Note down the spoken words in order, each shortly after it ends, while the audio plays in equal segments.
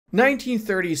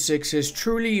1936 is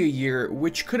truly a year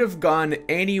which could have gone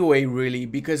any way really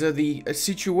because of the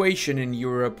situation in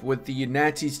Europe with the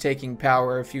Nazis taking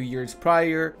power a few years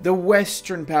prior, the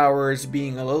Western powers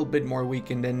being a little bit more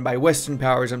weakened, and by Western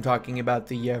powers I'm talking about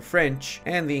the French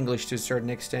and the English to a certain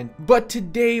extent. But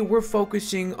today we're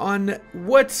focusing on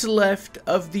what's left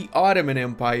of the Ottoman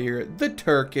Empire, the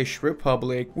Turkish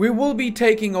Republic. We will be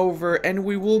taking over and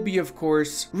we will be of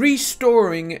course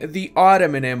restoring the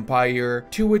Ottoman Empire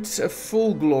to its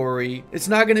full glory. It's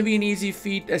not going to be an easy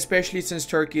feat, especially since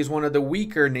Turkey is one of the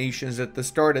weaker nations at the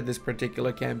start of this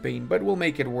particular campaign, but we'll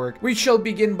make it work. We shall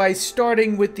begin by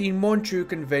starting with the Montreux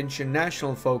Convention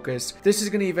national focus. This is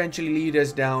going to eventually lead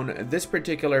us down this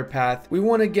particular path. We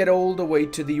want to get all the way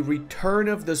to the Return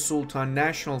of the Sultan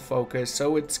national focus,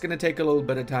 so it's going to take a little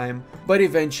bit of time, but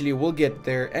eventually we'll get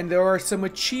there. And there are some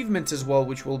achievements as well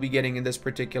which we'll be getting in this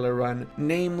particular run.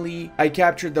 Namely, I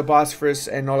captured the Bosphorus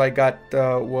and all I got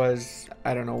was,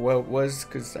 I don't know what it was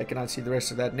because I cannot see the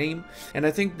rest of that name. And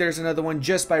I think there's another one.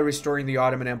 Just by restoring the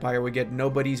Ottoman Empire, we get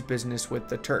nobody's business with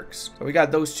the Turks. So we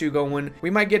got those two going. We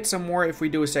might get some more if we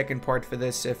do a second part for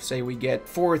this, if say we get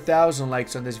 4,000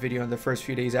 likes on this video in the first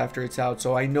few days after it's out.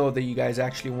 So I know that you guys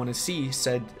actually want to see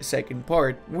said second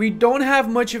part. We don't have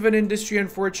much of an industry,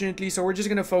 unfortunately, so we're just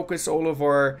going to focus all of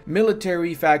our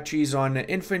military factories on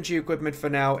infantry equipment for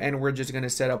now, and we're just going to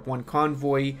set up one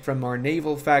convoy from our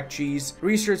naval factories.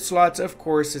 Research slots, of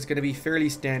course, is going to be fairly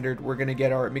standard. We're going to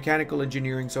get our mechanical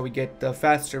engineering so we get the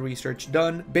faster research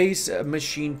done, base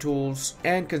machine tools,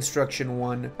 and construction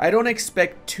one. I don't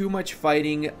expect too much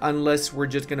fighting unless we're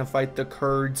just going to fight the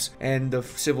Kurds and the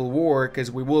civil war, because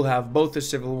we will have both a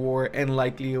civil war and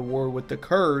likely a war with the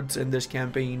Kurds in this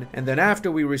campaign. And then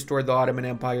after we restore the Ottoman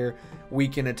Empire, we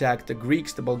can attack the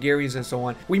Greeks, the Bulgarians, and so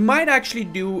on. We might actually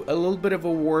do a little bit of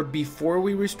a war before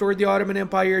we restore the Ottoman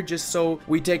Empire, just so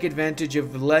we take advantage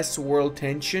of less world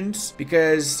tensions,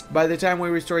 because by the time we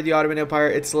restore the Ottoman Empire,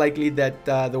 it's likely that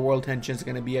the world tension is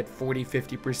going to be at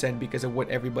 40-50% because of what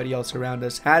everybody else around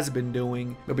us has been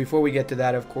doing. But before we get to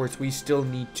that, of course, we still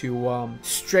need to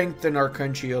strengthen our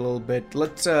country a little bit.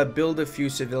 Let's build a few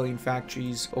civilian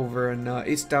factories over in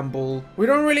Istanbul. We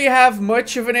don't really have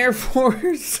much of an air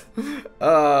force.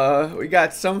 We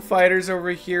got some fighters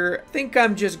over here. I think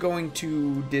I'm just going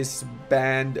to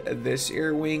disband this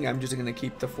air wing. I'm just going to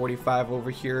keep the 45 over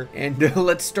here, and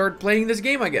let's start playing this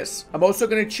game, I guess. I'm also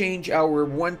going to change our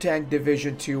one tank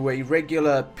division to a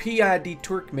regular Piyade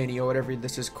Turkmeni, or whatever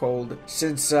this is called,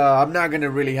 since I'm not going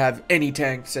to really have any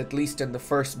tanks, at least in the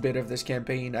first bit of this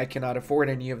campaign. I cannot afford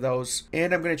any of those.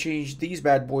 And I'm going to change these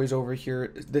bad boys over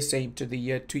here the same to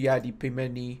the Piyade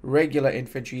Pimeni, regular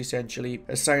infantry, essentially.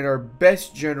 Assign our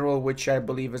best general, which I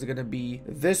believe is going to be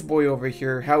this boy over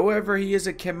here. However, he is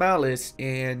a Kemalist,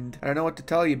 and I don't know what to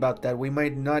tell you about that. We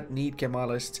might not need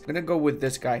Kemalists. I'm going to go with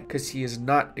this guy because he is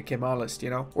not a Kemalist, you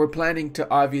know. We're planning to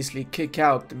obviously kick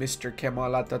out Mr.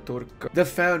 Kemal Atatürk, the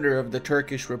founder of the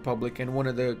Turkish Republic and one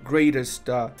of the greatest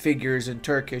figures in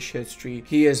Turkish history.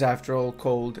 He is, after all,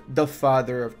 called the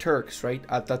father of Turks, right?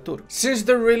 Atatürk. Since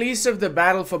the release of the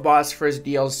Battle for Bosphorus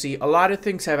DLC, a lot of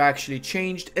things have actually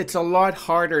changed. It's a lot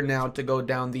harder now to go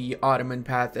down the Ottoman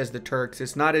path as the Turks.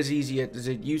 It's not as easy as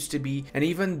it used to be, and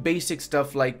even basic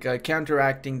stuff like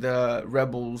counteracting the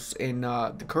rebels in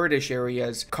the Kurdish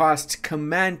areas costs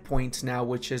command points now,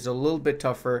 which is a little bit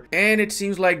tougher. And it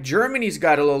seems like Germany's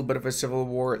got a little bit of a civil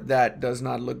war that does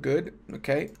not look good.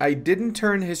 Okay, I didn't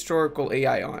turn historical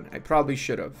AI on. I probably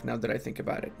should have, now that I think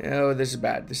about it. Oh, this is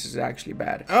bad. This is actually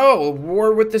bad. Oh, a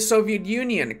war with the Soviet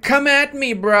Union. Come at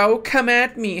me, bro. Come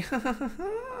at me.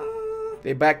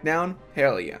 They back down?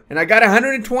 Hell yeah. And I got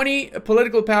 120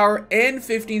 political power and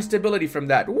 15 stability from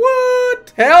that.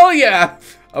 What? Hell yeah.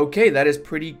 Okay, that is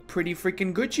pretty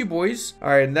freaking Gucci, boys. All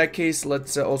right, in that case,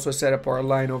 let's also set up our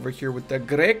line over here with the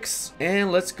Greeks.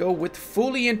 And let's go with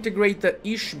fully integrate the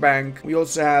Ishbank. We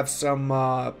also have some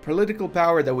political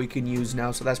power that we can use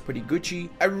now, so that's pretty Gucci.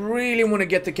 I really want to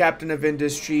get the Captain of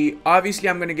Industry. Obviously,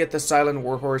 I'm going to get the Silent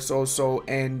Warhorse also,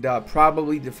 and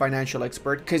probably the Financial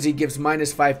Expert, because he gives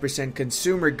 -5%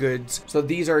 consumer goods. So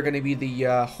these are going to be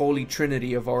the holy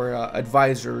trinity of our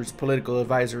advisors, political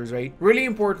advisors, right? Really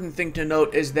important thing to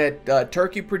note is that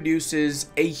Turkey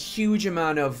produces a huge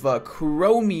amount of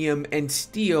chromium and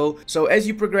steel. So as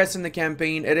you progress in the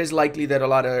campaign, it is likely that a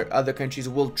lot of other countries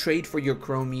will trade for your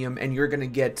chromium, and you're going to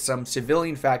get some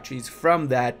civilian factories from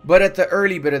that. But at the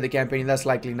early bit of the campaign, that's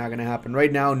likely not going to happen.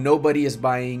 Right now, nobody is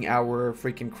buying our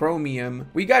freaking chromium.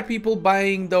 We got people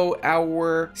buying, though,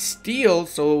 our steel,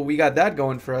 so we got that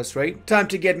going for us, right? Time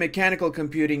to get mechanical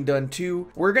computing done, too.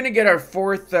 We're going to get our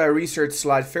 4th research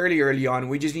slot fairly early on.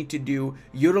 We just need to do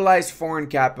utilize foreign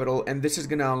capital, and this is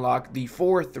going to unlock the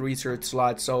 4th research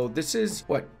slot. So this is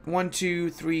what, 1, 2,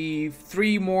 3,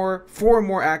 4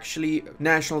 more actually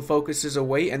national focuses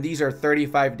away, and these are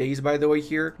 35 days by the way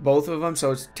here, both of them,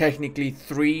 so it's technically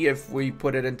 3 if we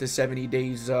put it into 70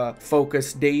 days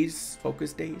focus days.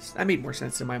 That made more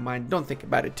sense in my mind. Don't think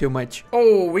about it too much.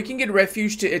 Oh, we can get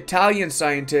refuge to Italian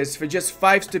scientists. For just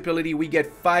 5 stability, we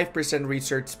get 5%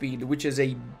 research speed, which is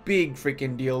a big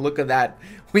freaking deal. Look at that.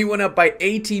 We went up by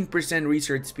 18%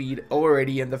 research speed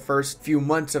already in the first few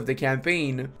months of the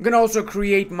campaign. I'm gonna also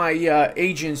create my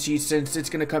agency, since it's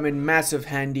gonna come in massive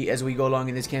handy as we go along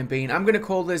in this campaign. I'm gonna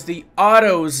call this the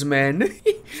Otto's Men.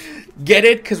 Get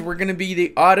it? Because we're gonna be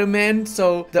the Ottoman,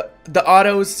 so the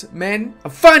Otto's Men.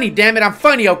 I'm funny, damn it, I'm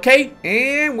funny, okay?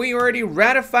 And we already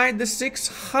ratified the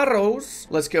 6 Harrows.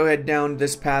 Let's go ahead down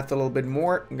this path a little bit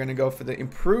more. I'm gonna go for the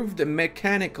improved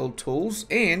mechanical tools,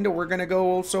 and we're gonna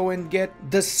go also and get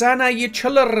the Sana.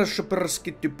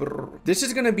 This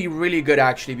is gonna be really good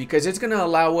actually, because it's gonna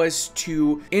allow us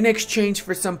to, in exchange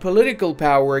for some political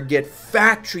power, get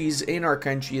factories in our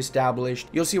country established.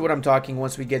 You'll see what I'm talking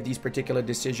once we get these particular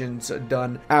decisions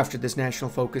done after this national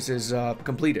focus is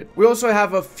completed. We also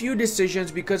have a few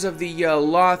decisions because of the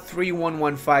Law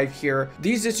 3115 here.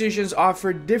 These decisions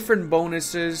offer different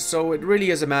bonuses, so it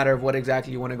really is a matter of what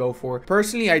exactly you want to go for.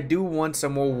 Personally, I do want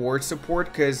some more war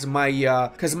support because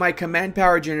my command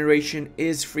power generation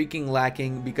is freaking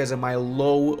lacking because of my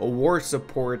low war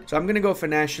support. So I'm gonna go for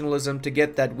nationalism to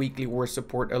get that weekly war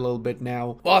support a little bit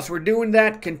now. Whilst we're doing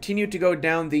that, continue to go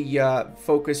down the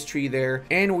focus tree there,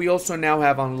 and we also now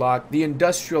have unlocked the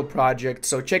industrial project.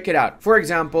 So check it out. For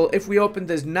example, if we open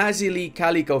this Nazili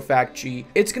Calico factory,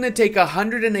 it's gonna take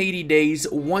 180 days.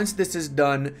 Once this is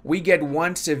done, we get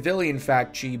 1 civilian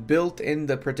factory built in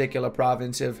the particular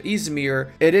province of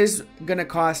Izmir. It is gonna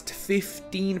cost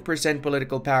 15%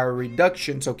 political power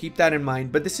reduction, so keep that in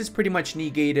mind. But this is pretty much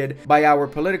negated by our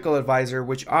political advisor,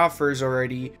 which offers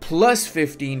already plus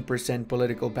 15%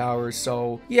 political power.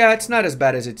 So yeah, it's not as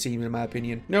bad as it seems in my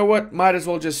opinion. You know what? Might as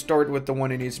well just start with the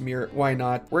one in Izmir. Why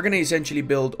not? We're gonna essentially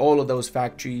build all of those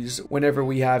factories whenever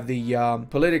we have the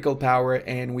political power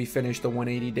and we finish the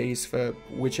 180 days for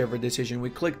whichever decision we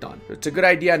clicked on. It's a good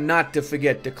idea not to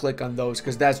forget to click on those,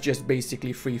 because that's just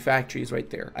basically free factories right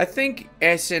there. I think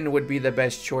Essen would be the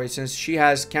best choice, since she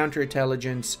has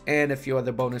counterintelligence and a few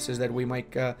other bonuses that we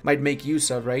might make use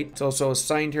of, right? It's also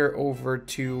assigned her over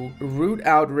to root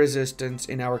out resistance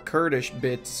in our Kurdish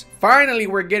bits. Finally,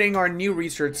 we're getting our new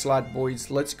research slot, boys.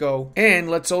 Let's go. And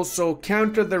let's also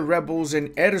counter the rebels in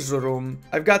Erzurum.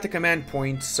 I've got the command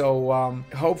point, so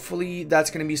hopefully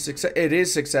that's going to be success. It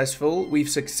is successful. We've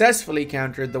successfully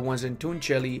countered the ones in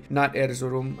Tunceli, not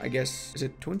Erzurum, I guess. Is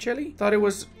it Tunceli? Thought it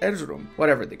was Erzurum.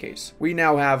 Whatever the case. We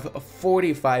now have a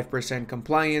 45%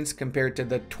 compliance compared to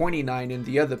the 29 in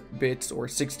the other bits, or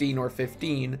 16 or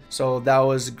 15. So that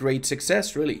was great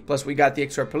success, really. Plus, we got the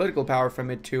extra political power from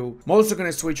it too. I'm also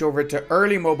going to switch over to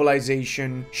early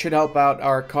mobilization. Should help out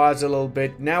our cause a little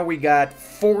bit. Now we got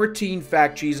 14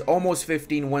 factories, almost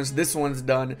 15 once this one's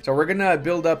done. So we're gonna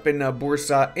build up in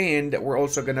Bursa, and we're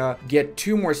also gonna get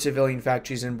 2 more civilian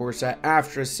factories in Bursa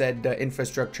after said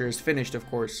infrastructure is finished, of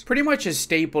course. Pretty much a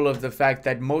staple of the fact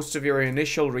that most of your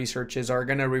initial researches are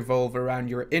gonna revolve around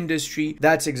your industry.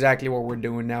 That's exactly what we're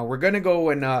doing now. We're gonna go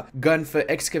and gun for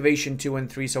excavation 2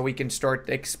 and 3 so we can start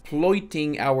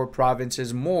exploiting our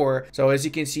provinces more. So as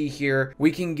you can see here,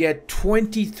 we can get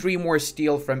 23 more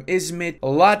steel from Izmit, a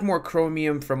lot more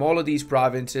chromium from all of these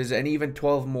provinces, and even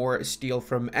 12 more steel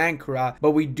from Ankara.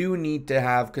 But we do need to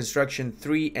have construction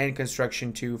 3 and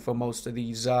construction 2 for most of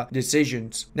these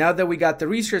decisions. Now that we got the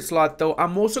research slot though,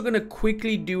 I'm also going to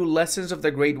quickly do lessons of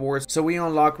the Great Wars so we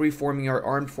unlock reforming our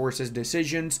armed forces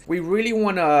decisions. We really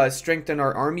want to strengthen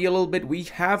our army a little bit. We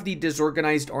have the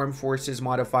disorganized armed forces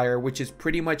modifier, which is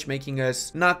pretty much making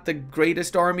us not the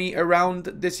greatest army around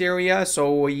this area.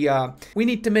 So we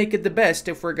need to make it the best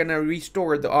if we're gonna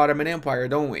restore the Ottoman Empire,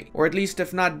 don't we? Or at least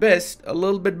if not best, a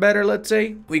little bit better, let's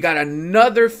say. We got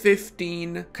another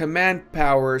 15 command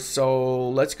power, so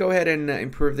let's go ahead and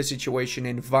improve the situation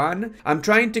in Van. I'm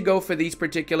trying to go for these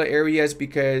particular areas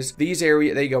because these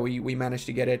areas, there you go, we managed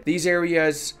to get it. These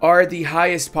areas are the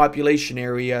highest population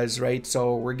areas, right?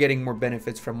 So we're getting more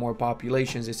benefits from more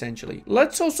populations essentially.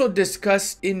 Let's also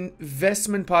discuss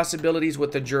investment possibilities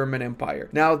with the German Empire.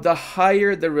 Now, the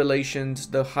higher the relations,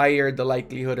 the higher the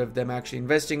likelihood of them actually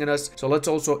investing in us. So let's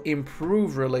also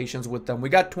improve relations with with them. We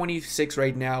got 26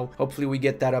 right now. Hopefully we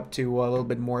get that up to a little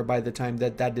bit more by the time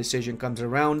that that decision comes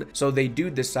around, so they do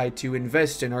decide to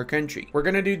invest in our country. We're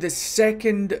gonna do the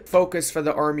second focus for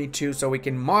the army too, so we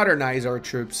can modernize our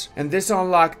troops, and this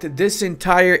unlocked this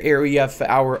entire area for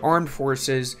our armed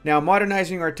forces. Now,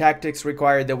 modernizing our tactics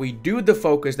required that we do the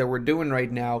focus that we're doing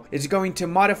right now. It's going to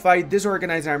modify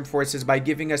disorganized armed forces by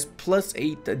giving us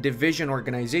 +8 division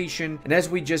organization, and as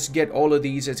we just get all of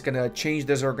these, it's gonna change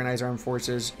disorganized armed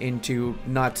forces into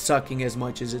not sucking as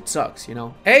much as it sucks, you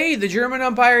know. Hey, the German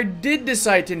Empire did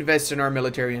decide to invest in our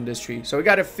military industry, so we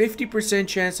got a 50%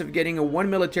 chance of getting a 1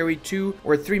 military, 2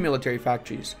 or 3 military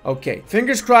factories. Okay,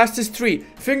 fingers crossed it's 3.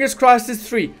 Fingers crossed it's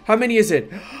 3. How many is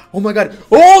it? Oh my god,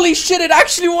 holy shit, it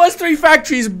actually was 3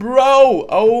 factories, bro.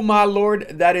 Oh my lord,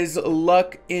 that is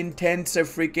luck intensive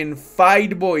freaking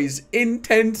fight, boys.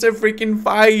 Intensive freaking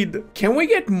fight. Can we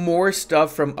get more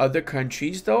stuff from other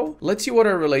countries though? Let's see what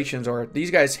our relations are.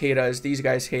 These guys hate us. These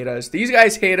guys hate us. These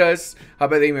guys hate us. How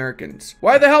about the Americans?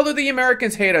 Why the hell do the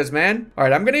Americans hate us, man? All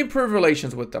right, I'm gonna improve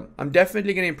relations with them. I'm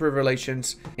definitely gonna improve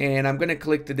relations, and I'm gonna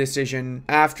click the decision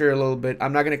after a little bit.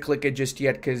 I'm not gonna click it just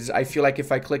yet because I feel like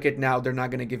if I click it now, they're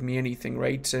not gonna give me anything,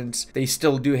 right? Since they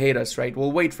still do hate us, right?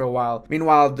 We'll wait for a while.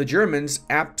 Meanwhile, the Germans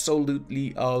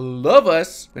absolutely love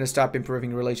us. I'm gonna stop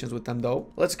improving relations with them though.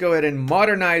 Let's go ahead and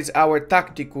modernize our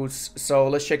tacticus. So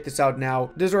let's check this out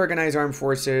now. Disorganized armed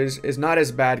forces is not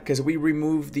as bad because we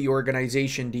removed the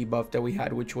organization debuff that we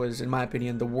had, which was, in my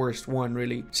opinion, the worst one,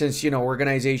 really. Since, you know,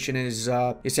 organization is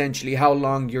essentially how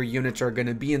long your units are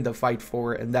gonna be in the fight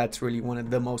for, and that's really one of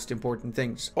the most important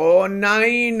things. Oh,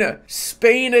 9!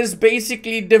 Spain is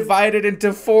basically divided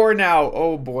into 4 now.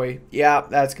 Oh boy. Yeah,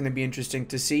 that's gonna be interesting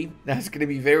to see. That's gonna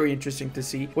be very interesting to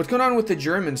see. What's going on with the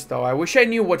Germans, though? I wish I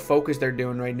knew what focus they're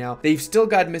doing right now. They've still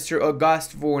got Mr.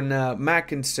 August von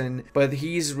Mackensen, but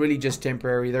he's really just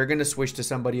temporary. They're gonna switch to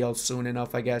somebody else soon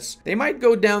enough, I guess. They might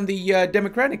go down the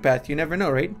democratic path. You never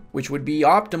know, right? Which would be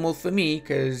optimal for me,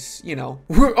 because, you know,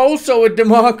 we're also a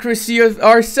democracy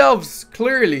ourselves,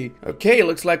 clearly. Okay,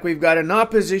 looks like we've got an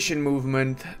opposition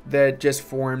movement that just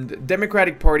formed.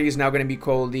 Democratic Party is now going to be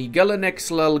called the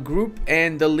Gelenexlel Group,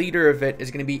 and the leader of it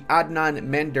is going to be Adnan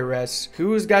Menderes,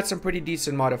 who's got some pretty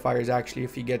decent modifiers, actually,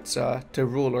 if he gets to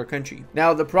rule our country.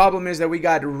 Now, the problem is that we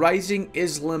got rising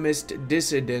Islamist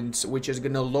dissidents, which is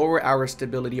going to lower our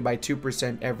stability by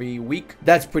 2% every week.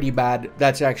 That's pretty bad.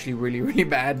 That's actually really, really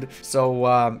bad.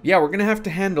 So, yeah, we're going to have to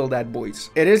handle that, boys.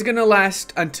 It is going to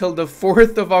last until the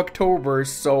 4th of October,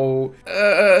 so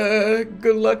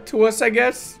good luck to us, I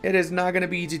guess. It is not going to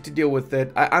be easy to deal with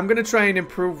it. I'm going to try and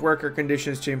improve worker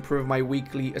conditions to improve my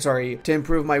weekly,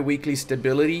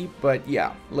 stability, but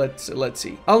yeah, let's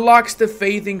see. Unlocks the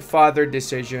Faithing Father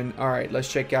decision. All right,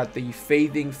 let's check out the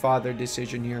Faithing Father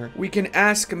decision here. We can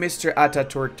ask Mr.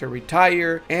 Ataturk to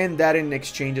retire, and that in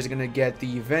exchange is going to get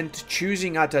the event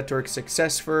choosing Ataturk's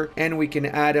successor, and we can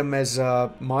add him as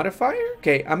a modifier.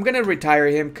 Okay, I'm going to retire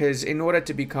him because in order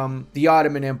to become the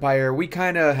Ottoman Empire, we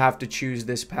kind of have to choose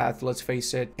this path, let's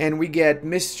face it. And we get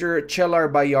Mr.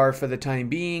 Chelar Bayar for the time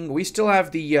being. We still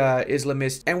have the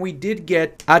Islamist, and we did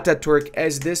get Ataturk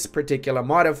as this particular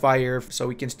modifier, so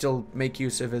we can still make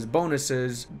use of his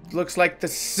bonuses. Looks like the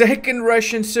second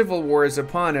Russian Civil War is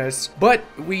upon us, but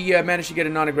we managed to get a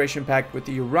non-aggression pact with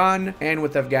Iran and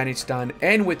with Afghanistan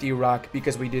and with Iraq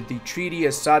because we did the Treaty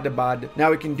of Sadabad.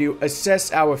 Now we can do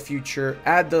assess our future,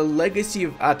 add the legacy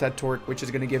of Ataturk, which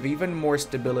is going to give even more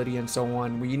stability and so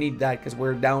on. We need that because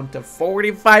we're down to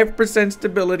 45%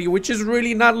 stability, which is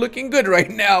really not looking good right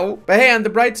now. But hey, on the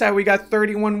bright side, we got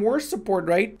 31 war support,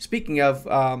 right? Speaking of,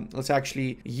 let's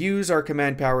actually use our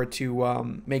command power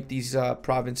to make these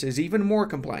provinces even more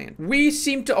compliant. We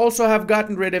seem to also have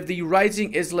gotten rid of the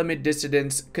rising Islamist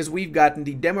dissidents because we've gotten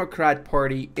the Democrat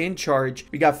Party in charge.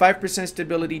 We got 5%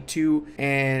 stability too,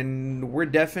 and we're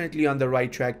definitely on the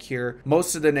right track here.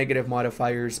 Most of the negative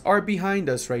modifiers are behind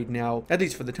us right now, at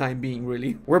least for the time being,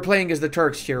 really. We're playing as the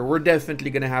Turks here. We're definitely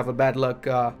gonna have a bad luck,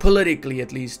 politically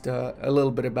at least, a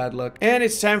little bit of bad luck. And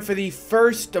it's time for the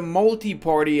first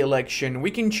multi-party election.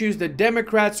 We can choose the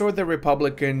Democrats or the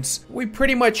Republicans. We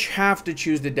pretty much have to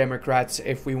choose the Democrats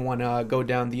if we want to go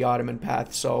down the Ottoman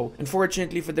path. So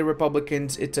unfortunately for the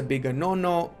Republicans, it's a big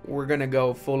no-no. We're gonna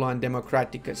go full-on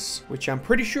Democraticus, which I'm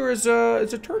pretty sure is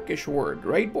a Turkish word,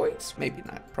 right, boys? Maybe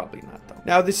not. Probably not, though.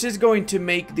 Now, this is going to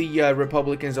make the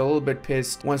Republicans a little bit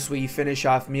pissed once we finish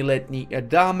off Milletni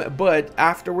Adam, but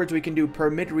afterwards we can do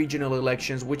permit regional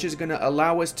elections, which is going to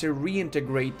allow us to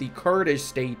reintegrate the Kurdish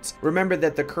states. Remember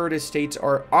that the Kurdish states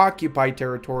are occupied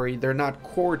territory. They're not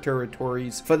core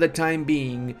territories for the time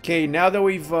being. Okay, now that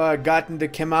we've gotten the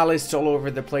Kemalists all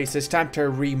over the place, it's time to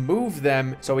remove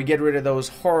them. So we get get rid of those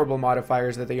horrible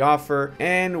modifiers that they offer.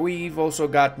 And we've also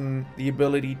gotten the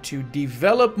ability to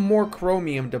develop more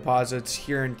chromium deposits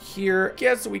here and here.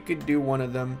 Guess we could do one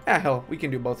of them. Ah, hell, we can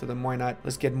do both of them. Why not?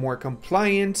 Let's get more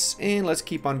compliance and let's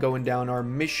keep on going down our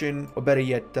mission, or better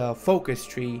yet, focus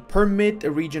tree. Permit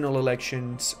regional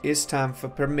elections. It's time for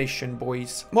permission,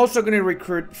 boys. I'm also going to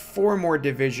recruit 4 more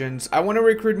divisions. I want to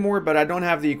recruit more, but I don't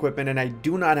have the equipment and I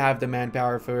do not have the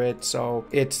manpower for it. So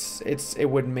it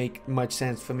wouldn't make much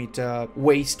sense for me to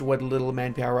waste what little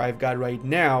manpower I've got right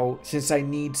now, since I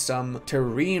need some to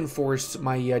reinforce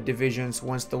my divisions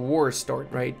once the wars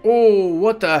start, right? Oh,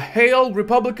 what the hell?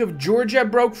 Republic of Georgia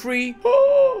broke free?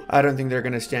 Oh, I don't think they're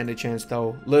gonna stand a chance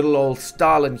though. Little old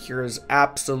Stalin here is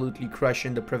absolutely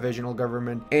crushing the provisional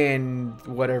government and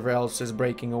whatever else is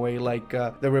breaking away, like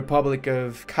the Republic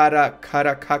of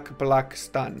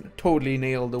Karakakpalakstan. Totally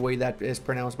nailed the way that is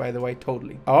pronounced, by the way.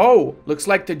 Totally. Oh, looks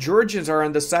like the Georgians are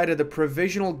on the side of the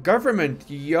provisional government.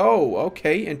 Yo,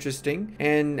 okay, interesting.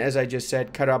 And as I just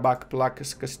said,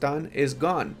 Karabakh-Palakistan is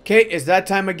gone. Okay, is that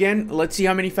time again? Let's see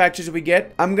how many factions we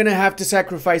get. I'm gonna have to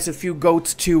sacrifice a few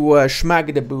goats to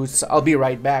schmag the boots. I'll be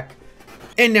right back.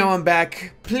 And now I'm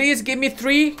back. Please give me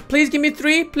 3. Please give me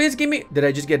 3. Please give me... Did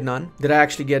I just get none? Did I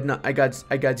actually get none? I got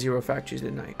 0 factories,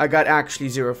 didn't I? I got actually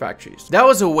 0 factories. That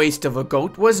was a waste of a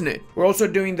goat, wasn't it? We're also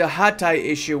doing the Hatay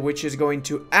issue, which is going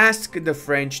to ask the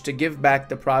French to give back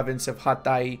the province of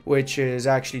Hatay, which is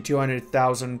actually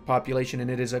 200,000 population, and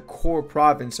it is a core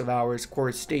province of ours,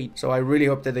 core state. So I really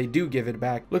hope that they do give it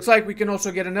back. Looks like we can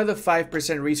also get another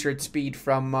 5% research speed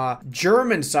from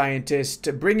German scientists,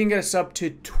 bringing us up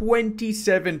to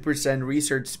 27%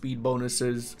 research speed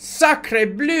bonuses. Sacre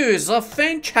bleu, the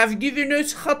French have given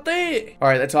us Hatay. All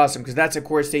right, that's awesome because that's a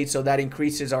core state, so that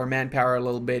increases our manpower a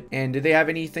little bit. And do they have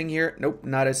anything here? Nope,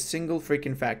 not a single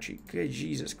freaking factory. Good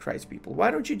Jesus Christ, people. Why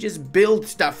don't you just build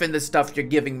stuff in the stuff you're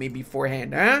giving me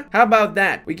beforehand, huh? How about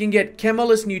that? We can get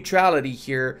chemilist neutrality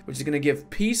here, which is going to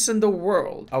give peace in the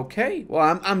world. Okay,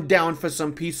 well, I'm down for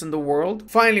some peace in the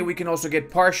world. Finally, we can also get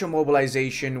partial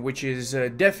mobilization, which is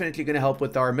definitely going to help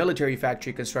with our military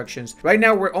factory constructions. Right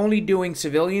now, we're only doing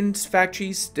civilians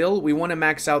factories still. We want to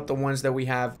max out the ones that we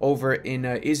have over in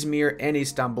Izmir and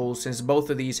Istanbul, since both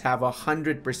of these have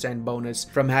 100% bonus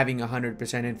from having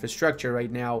 100% infrastructure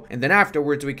right now. And then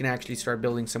afterwards, we can actually start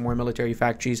building some more military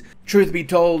factories. Truth be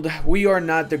told, we are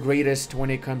not the greatest when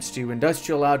it comes to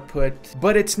industrial output,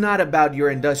 but it's not about your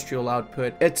industrial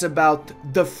output. It's about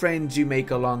the friends you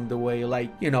make along the way,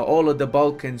 like, you know, all of the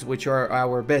Balkans, which are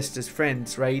our bestest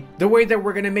friends, right? The way that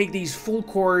we're going to make these full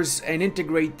cores and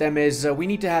integrate them is we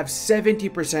need to have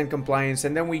 70% compliance,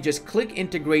 and then we just click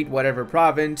integrate whatever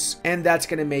province, and that's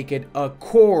going to make it a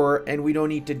core, and we don't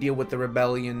need to deal with the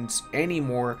rebellions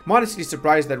anymore. I'm honestly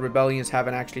surprised that rebellions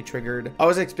haven't actually triggered. I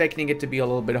was expecting it to be a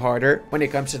little bit harder when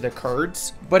it comes to the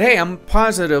Kurds, but hey, I'm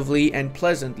positively and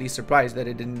pleasantly surprised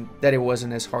that it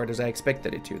wasn't as hard as I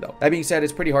expected it to, though. That being said,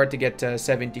 it's pretty hard to get to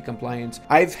 70 compliance.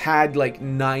 I've had like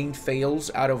 9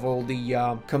 fails out of all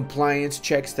the compliance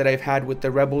checks that I've had with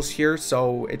the rebels here,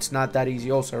 so it's not that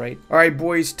easy also, right? All right,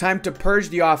 boys, time to purge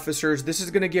the officers. This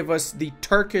is going to give us the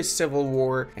Turkish Civil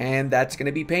War, and that's going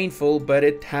to be painful, but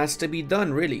it has to be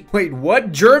done, really. Wait,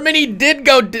 what? Germany did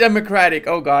go democratic.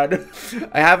 Oh, God.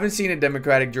 I haven't seen a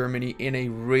democratic Germany in a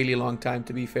really long time,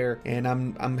 to be fair, and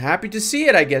I'm happy to see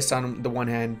it, I guess, on the one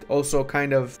hand. Also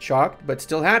kind of shocked, but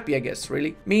still happy, I guess,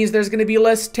 really. Means there's going to be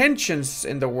less tensions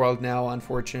in the world now,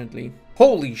 unfortunately.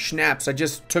 Holy schnaps, I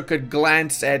just took a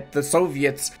glance at the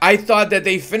Soviets. I thought that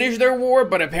they finished their war,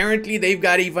 but apparently they've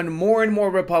got even more and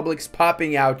more republics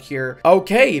popping out here.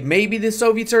 Okay, maybe the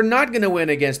Soviets are not gonna win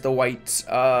against the Whites.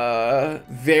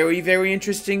 Very, very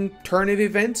interesting turn of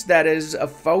events, that is a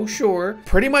faux sure.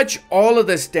 Pretty much all of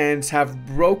the stands have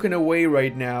broken away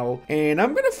right now, and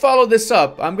I'm gonna follow this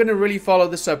up. I'm gonna really follow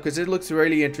this up because it looks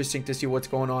really interesting to see what's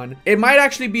going on. It might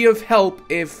actually be of help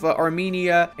if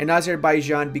Armenia and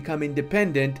Azerbaijan become independent.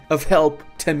 Of help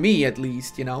to me, at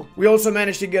least, you know. We also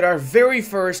managed to get our very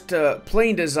first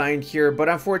plane designed here, but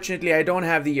unfortunately I don't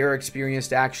have the air experience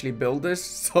to actually build this,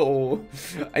 so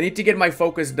I need to get my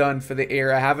focus done for the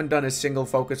air. I haven't done a single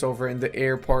focus over in the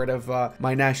air part of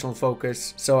my national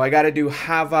focus, so I gotta do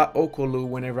Hava Okulu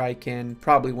whenever I can,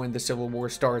 probably when the Civil War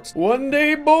starts. One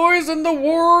day, boys, and the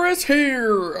war is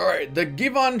here. All right, the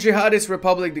Givan Jihadist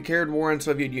Republic declared war on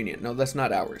Soviet Union. No, that's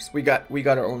not ours. We got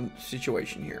our own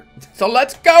situation here. So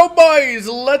let's go, boys.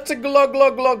 Let's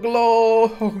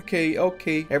glow. Okay,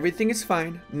 okay. Everything is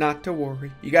fine. Not to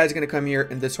worry. You guys are gonna come here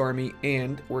in this army,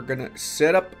 and we're gonna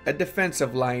set up a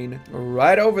defensive line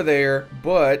right over there.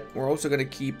 But we're also gonna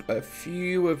keep a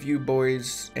few of you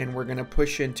boys, and we're gonna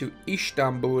push into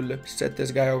Istanbul. Set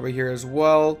this guy over here as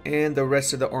well, and the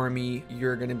rest of the army,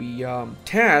 you're gonna be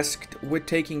tasked with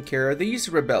taking care of these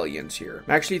rebellions here.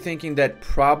 I'm actually thinking that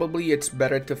probably it's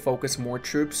better to focus more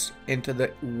troops into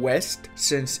the west,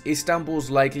 since Istanbul's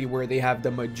likely where they have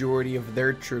the majority of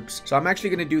their troops. So I'm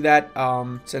actually going to do that.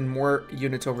 Send more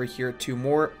units over here, 2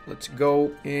 more. Let's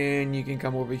go. And you can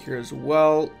come over here as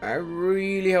well. I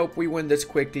really hope we win this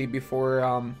quickly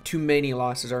before too many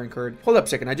losses are incurred. Hold up a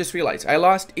second. I just realized I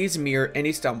lost Izmir and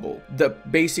Istanbul.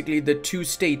 Basically the 2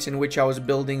 states in which I was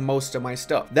building most of my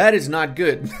stuff. That is not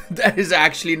good. That is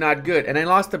actually not good. And I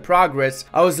lost the progress.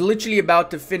 I was literally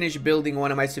about to finish building one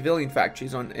of my civilian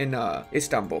factories in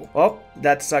Istanbul. Oh,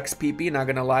 that sucks pee-pee, not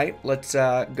gonna lie. Let's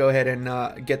go ahead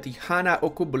and get the Hana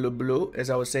Okubulublu, as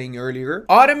I was saying earlier.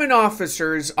 Ottoman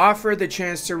officers offer the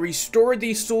chance to restore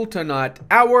the Sultanate.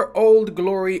 Our old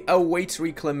glory awaits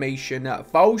reclamation.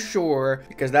 For sure,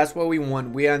 because that's what we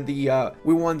want. We want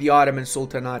the Ottoman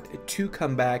Sultanate to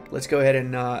come back. Let's go ahead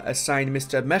and assign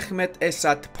Mr. Mehmet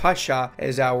Esat Pasha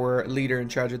as our leader in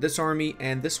charge of this army.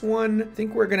 And this one, I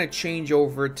think we're gonna change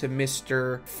over to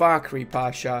Mr. Fakhri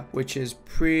Pasha, which is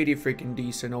pretty freaking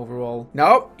decent overall.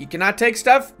 Nope, you cannot take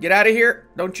stuff. Get out of here.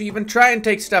 Don't you even try and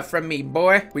take stuff from me,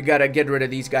 boy. We gotta get rid of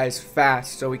these guys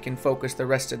fast so we can focus the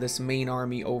rest of this main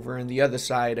army over on the other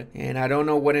side. And I don't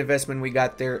know what investment we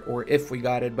got there or if we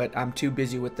got it, but I'm too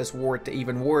busy with this war to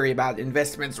even worry about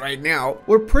investments right now.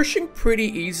 We're pushing pretty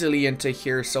easily into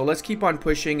here, so let's keep on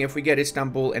pushing. If we get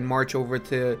Istanbul and march over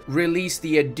to release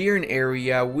the Edirne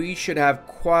area, we should have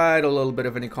quite a little bit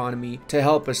of an economy to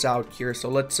help us out here. So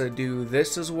let's do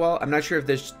this as well. I'm not sure if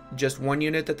there's just one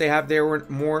unit that they have there or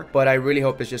more, but I really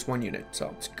hope it's just one unit. So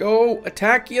let's go.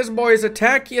 Attack, yes, boys.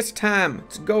 Attack, yes, time.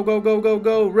 Let's go, go, go, go,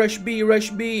 go. Rush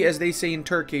B, as they say in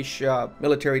Turkish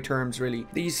military terms, really.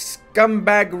 These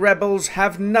scumbag rebels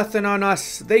have nothing on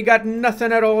us. They got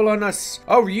nothing at all on us.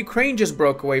 Oh, Ukraine just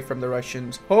broke away from the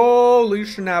Russians. Holy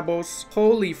shenabos.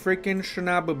 Holy freaking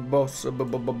shenabos.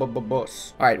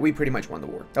 All right, we pretty much won the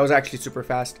war. That was actually super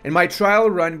fast. In my trial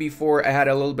run before, I had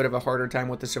a little bit of a harder time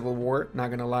with the Civil War, not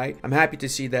gonna lie. I'm happy to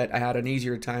see that I had an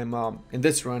easier time in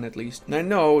this run at least. And I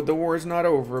know the war is not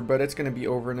over, but it's gonna be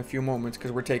over in a few moments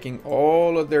because we're taking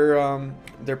all of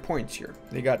their points here.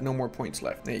 They got no more points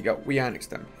left. There you go. We annexed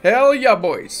them. Hell yeah,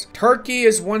 boys. Turkey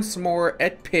is once more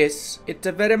at piss. It's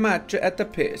very much at the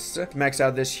piss. Max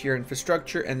out this here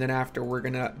infrastructure, and then after we're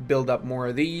gonna build up more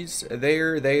of these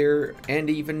there, and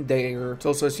even there. Let's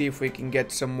also see if we can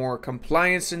get some more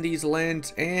compliance in these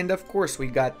lands, and of course we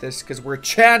got this because we're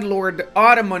Chad Lord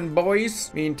Ottoman, boys.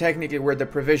 I mean, technically we're the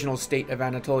provisional state of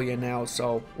Anatolia now,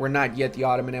 so we're not yet the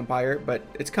Ottoman Empire, but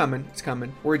it's coming. It's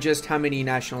coming. We're just how many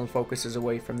national focuses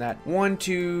away from that? 1,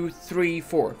 2, 3,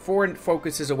 4. 4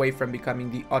 focuses away from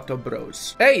becoming the Otto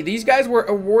Bros. Hey, these guys were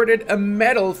awarded a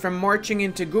medal from marching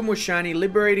into Gumushani,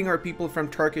 liberating our people from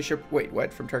Turkish... Wait,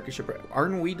 what? From Turkish...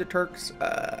 Aren't we the Turks?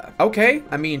 Okay.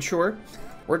 I mean, sure.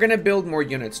 We're gonna build more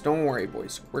units. Don't worry,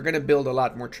 boys. We're gonna build a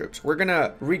lot more troops. We're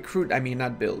gonna recruit, I mean,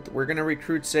 not build. We're gonna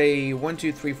recruit, say, 1,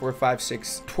 2, 3, 4, 5,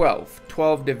 6, 12.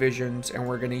 12 divisions, and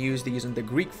we're gonna use these on the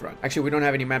Greek front. Actually, we don't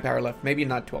have any manpower left. Maybe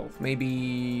not 12.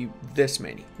 Maybe this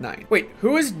many. 9. Wait,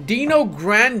 who is Dino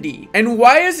Grandi? And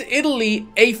why is Italy,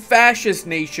 a fascist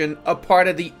nation, a part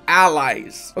of the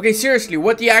Allies? Okay, seriously,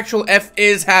 what the actual F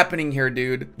is happening here,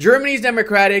 dude? Germany's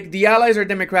democratic, the Allies are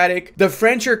democratic, the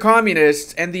French are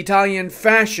communists, and the Italian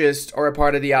fascists are a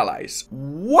part of the Allies.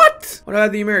 What? What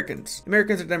about the Americans?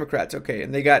 Americans are Democrats, okay,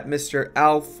 and they got Mr.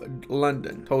 Alf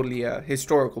London, totally a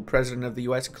historical president of the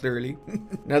US, clearly.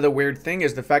 Another weird thing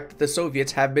is the fact that the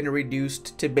Soviets have been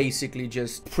reduced to basically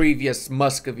just previous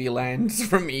Muscovy lands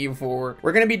from E4.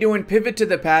 We're gonna be doing pivot to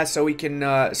the past so we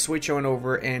can switch on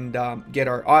over and get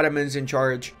our Ottomans in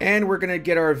charge, and we're gonna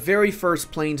get our very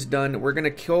first planes done. We're gonna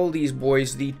kill these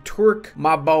boys, the Turk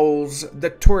Mabol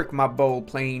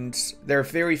planes. They're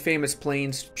very famous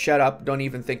planes. Shut up, don't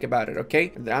even think about it,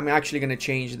 okay? I'm actually gonna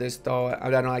change this though.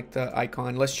 I don't like the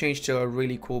icon. Let's change to a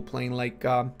really cool plane like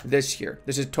this here.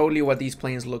 This is totally what these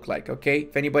planes look like, okay?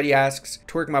 If anybody asks,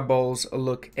 Turkmabols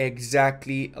look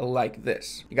exactly like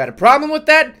this. You got a problem with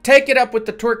that? Take it up with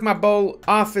the Turkmabol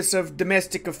Office of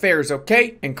Domestic Affairs,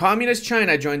 okay? And Communist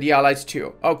China joined the Allies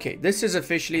too. Okay, this is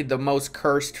officially the most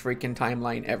cursed freaking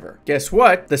timeline ever. Guess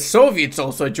what? The Soviets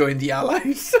also joined the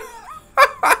Allies.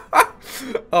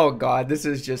 Oh god, this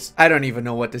is just, I don't even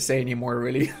know what to say anymore,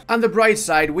 really. On the bright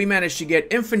side, we managed to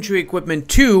get infantry equipment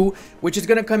 2, which is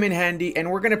gonna come in handy, and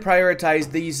we're gonna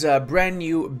prioritize these brand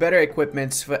new, better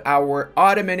equipments for our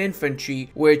Ottoman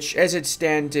infantry, which as it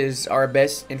stands is our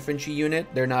best infantry unit.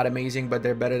 They're not amazing, but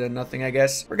they're better than nothing, I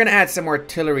guess. We're gonna add some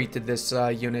artillery to this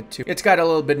unit too. It's got a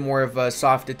little bit more of a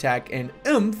soft attack and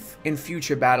oomph in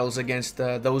future battles against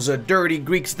those dirty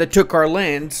Greeks that took our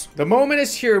lands. The moment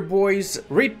is here, boys.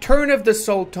 Return of the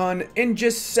Sultan. In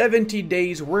just 70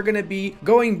 days, we're gonna be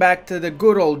going back to the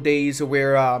good old days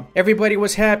where everybody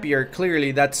was happier.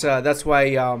 Clearly, that's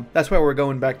why we're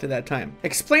going back to that time.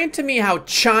 Explain to me how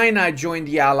China joined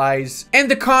the Allies and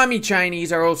the commie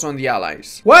Chinese are also on the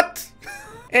Allies. What?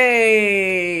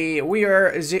 Hey, we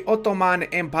are the Ottoman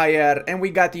Empire, and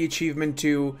we got the achievement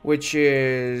too, which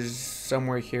is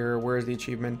somewhere here. Where's the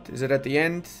achievement? Is it at the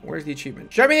end? Where's the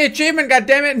achievement? Show me the achievement,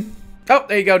 goddammit! Oh,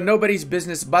 there you go. Nobody's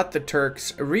business but the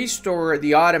Turks. Restore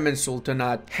the Ottoman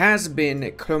Sultanate has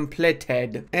been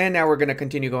completed. And now we're going to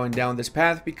continue going down this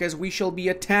path because we shall be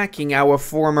attacking our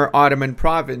former Ottoman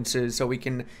provinces so we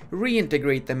can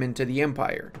reintegrate them into the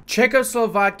empire.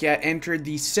 Czechoslovakia entered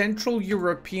the Central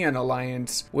European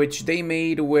Alliance, which they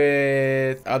made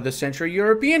with the Central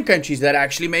European countries. That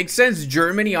actually makes sense.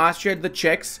 Germany, Austria, the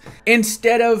Czechs.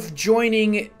 Instead of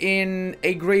joining in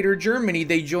a greater Germany,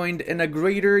 they joined in a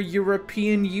greater European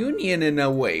Union in a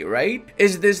way, right?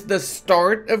 Is this the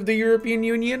start of the European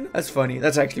Union? That's funny.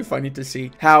 That's actually funny to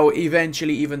see how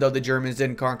eventually, even though the Germans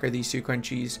didn't conquer these two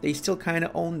countries, they still kind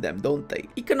of own them, don't they?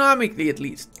 Economically, at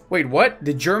least. Wait, what?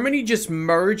 Did Germany just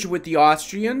merge with the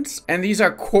Austrians? And these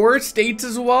are core states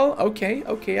as well? Okay,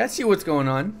 okay, I see what's going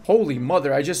on. Holy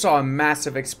mother, I just saw a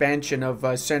massive expansion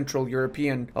of Central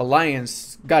European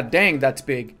Alliance. God dang, that's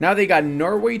big. Now they got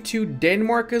Norway too,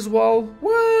 Denmark as well.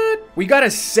 What? We got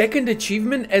a second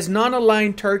achievement as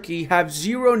non-aligned Turkey have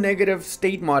 0 negative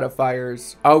state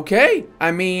modifiers. Okay,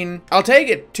 I mean, I'll take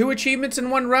it. 2 achievements in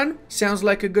 1 run? Sounds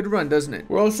like a good run, doesn't it?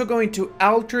 We're also going to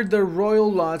alter the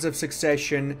royal laws of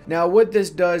succession. Now, what this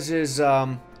does is,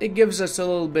 it gives us a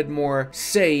little bit more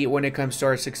say when it comes to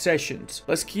our successions.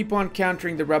 Let's keep on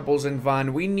countering the rebels in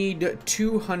Van. We need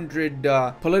 200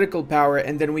 political power,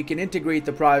 and then we can integrate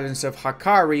the province of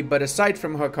Hakkari. But aside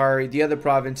from Hakkari, the other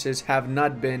provinces have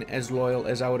not been as loyal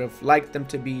as I would have liked them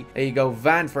to be. There you go.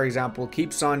 Van, for example,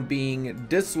 keeps on being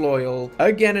disloyal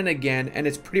again and again, and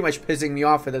it's pretty much pissing me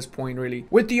off at this point, really.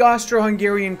 With the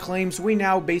Austro-Hungarian claims, we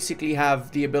now basically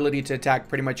have the ability to attack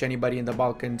pretty much anybody in the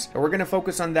Balkans. So we're going to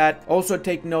focus on that. Also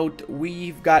take note,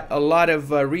 we've got a lot of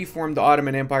reform the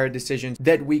Ottoman Empire decisions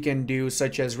that we can do,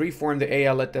 such as reform the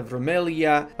Eyalet of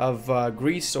Rumelia, of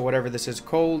Greece, or whatever this is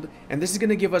called. And this is going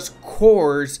to give us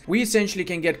cores. We essentially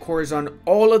can get cores on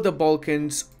all of the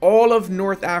Balkans, all of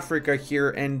North Africa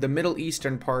here, and the Middle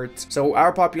Eastern parts. So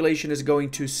our population is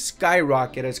going to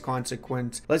skyrocket as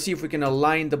consequence. Let's see if we can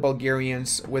align the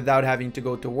Bulgarians without having to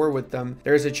go to war with them.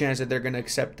 There's a chance that they're going to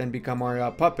accept and become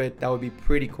our puppet. That would be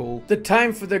pretty cool. The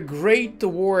time for the Great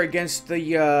War against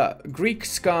the Greek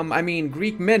scum, I mean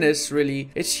Greek menace,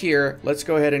 really, it's here. Let's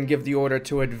go ahead and give the order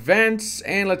to advance,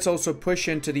 and let's also push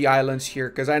into the islands here,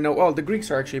 because I know, oh, the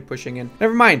Greeks are actually pushing in.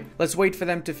 Never mind. Let's wait for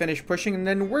them to finish pushing, and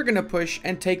then we're gonna push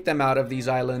and take them out of these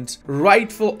islands.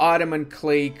 Rightful Ottoman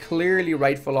clay, clearly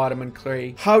rightful Ottoman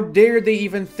clay. How dare they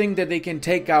even think that they can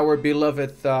take our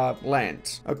beloved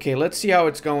lands? Okay, let's see how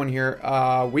it's going here.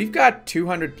 We've got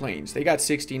 200 planes. They got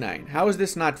 69. How is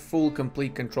this not full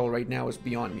complete control right now is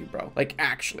beyond me, bro. Like,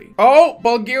 actually. Oh,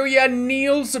 Bulgaria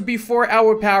kneels before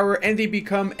our power and they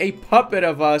become a puppet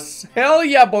of us. Hell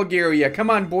yeah, Bulgaria. Come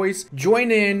on, boys. Join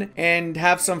in and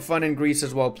have some fun in Greece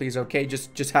as well, please, okay?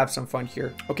 Just have some fun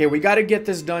here. Okay, we got to get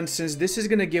this done since this is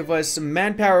going to give us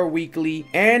manpower weekly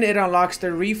and it unlocks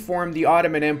the reform the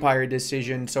Ottoman Empire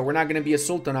decision. So we're not going to be a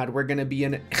sultanate. We're going to be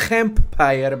an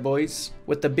empire, boys.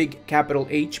 With the big capital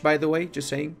H, by the way, just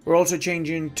saying. We're also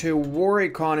changing to war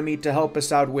economy to help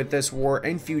us out with this war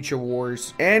and future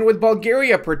wars. And with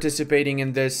Bulgaria participating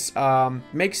in this,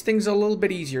 makes things a little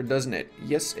bit easier, doesn't it?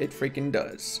 Yes, it freaking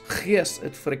does. Yes,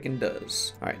 it freaking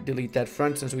does. All right, delete that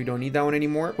front since we don't need that one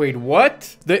anymore. Wait,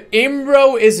 what? The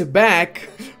Imro is back.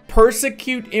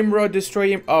 Persecute Imro, destroy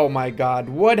him. Oh my god,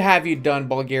 what have you done,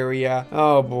 Bulgaria?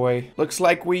 Oh boy, looks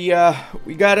like we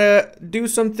gotta do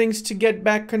some things to get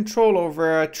back control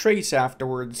over Trace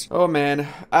afterwards. Oh man,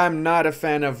 I'm not a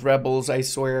fan of rebels, I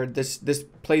swear. This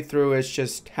playthrough is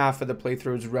just half of the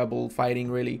playthrough is rebel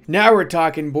fighting, really. Now we're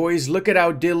talking, boys. Look at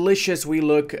how delicious we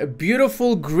look. A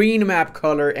beautiful green map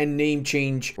color and name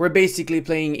change. We're basically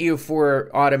playing HOI4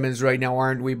 Ottomans right now,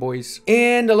 aren't we, boys?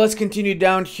 And let's continue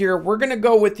down here. We're gonna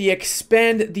go with the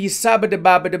expand the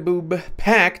Sabadababadaboob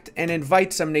pact and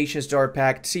invite some nations to our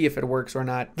pact, see if it works or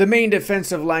not. The main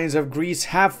defensive lines of Greece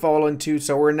have fallen too,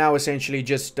 so we're now essentially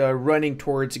just running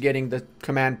towards getting the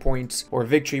command points or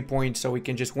victory points so we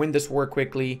can just win this war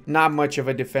quickly. Not much of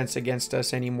a defense against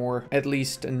us anymore, at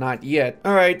least not yet.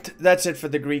 All right, that's it for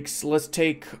the Greeks. Let's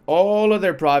take all of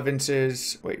their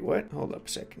provinces. Wait, what? Hold up a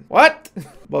second. What?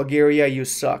 Bulgaria, you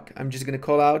suck. I'm just gonna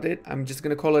call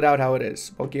it out how it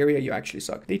is. Bulgaria, you actually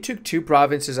suck. They took 2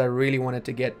 provinces I really wanted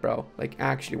to get, bro. Like,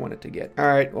 actually wanted to get. All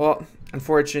right, well,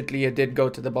 unfortunately, it did go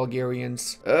to the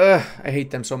Bulgarians. Ugh, I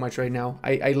hate them so much right now.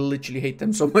 I literally hate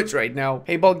them so much right now.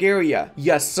 Hey, Bulgaria,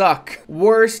 you suck.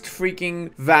 Worst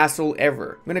freaking vassal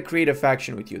ever. I'm gonna create a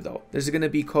faction with you, though. This is gonna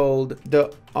be called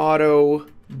the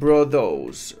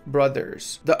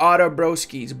brothers. The Otto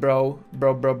Broskis, bro.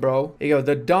 There you go.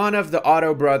 The dawn of the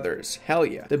Otto brothers. Hell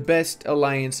yeah. The best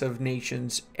alliance of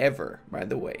nations ever, by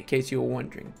the way, in case you were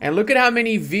wondering. And look at how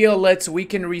many Violets we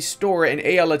can restore and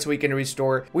Aolets we can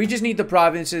restore. We just need the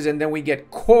provinces and then we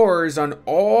get cores on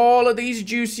all of these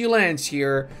juicy lands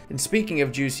here. And speaking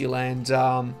of juicy lands,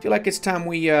 I feel like it's time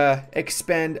we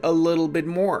expand a little bit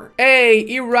more. Hey,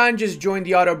 Iran just joined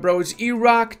the Otto Bros.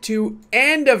 Iraq too,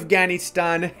 and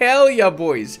Afghanistan. Hell yeah,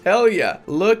 boys. Hell yeah.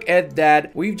 Look at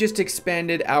that. We've just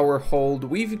expanded our hold.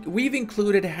 We've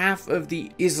included half of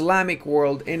the Islamic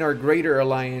world in our greater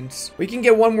alliance. We can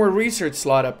get one more research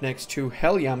slot up next too.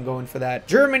 Hell yeah, I'm going for that.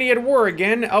 Germany at war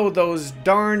again. Oh, those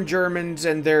darn Germans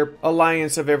and their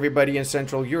alliance of everybody in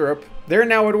Central Europe. They're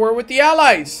now at war with the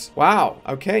Allies. Wow.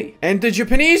 Okay. And the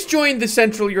Japanese joined the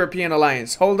Central European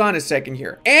Alliance. Hold on a second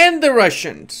here. And the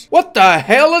Russians. What the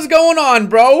hell is going on,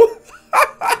 bro?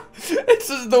 This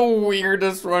is the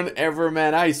weirdest one ever,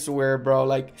 man. I swear, bro.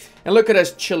 Like, and look at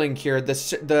us chilling here.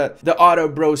 The Otto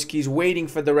Broskis waiting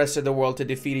for the rest of the world to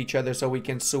defeat each other so we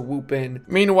can swoop in.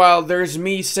 Meanwhile, there's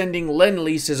me sending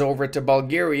Lend-Leases over to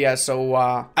Bulgaria so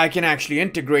I can actually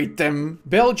integrate them.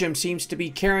 Belgium seems to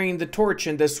be carrying the torch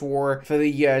in this war for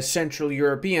the Central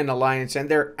European Alliance, and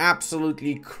they're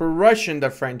absolutely crushing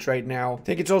the French right now. I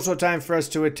think it's also time for us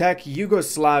to attack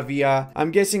Yugoslavia.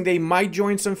 I'm guessing they might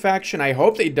join some faction. I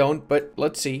hope they don't, but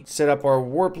let's see. Set up our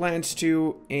war plans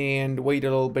too, and wait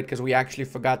a little bit because we actually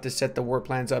forgot to set the war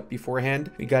plans up beforehand.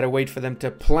 We gotta wait for them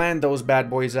to plan those bad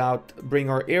boys out. Bring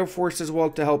our air force as well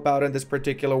to help out in this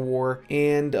particular war,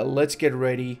 and let's get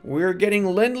ready. We're getting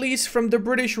Lend-Lease from the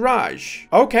British Raj.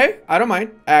 Okay, I don't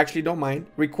mind. I actually don't mind.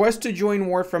 Request to join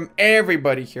war from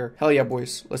everybody here. Hell yeah,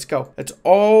 boys. Let's go. Let's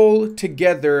all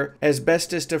together, as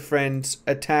bestest of friends,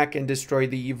 attack and destroy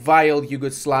the vile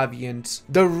Yugoslavians,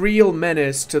 the real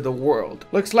menace to the world.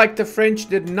 Looks like the French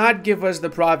did not give us the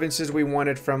provinces we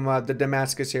wanted from the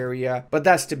Damascus area, but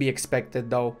that's to be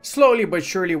expected though. Slowly but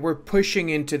surely we're pushing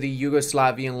into the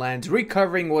Yugoslavian lands,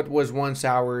 recovering what was once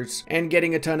ours, and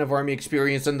getting a ton of army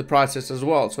experience in the process as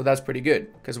well, so that's pretty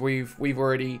good, because we've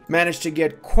already managed to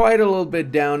get quite a little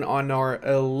bit down on our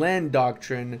land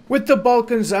doctrine. With the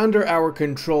Balkans under our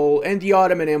control and the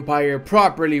Ottoman Empire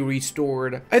properly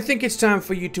restored, I think it's time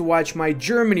for you to watch my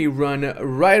Germany run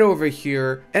right over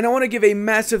here, and I want to give a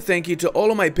massive thank you to all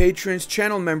of my patrons,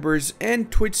 channel members, and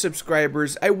Twitch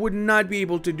subscribers. I would not be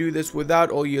able to do this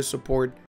without all your support.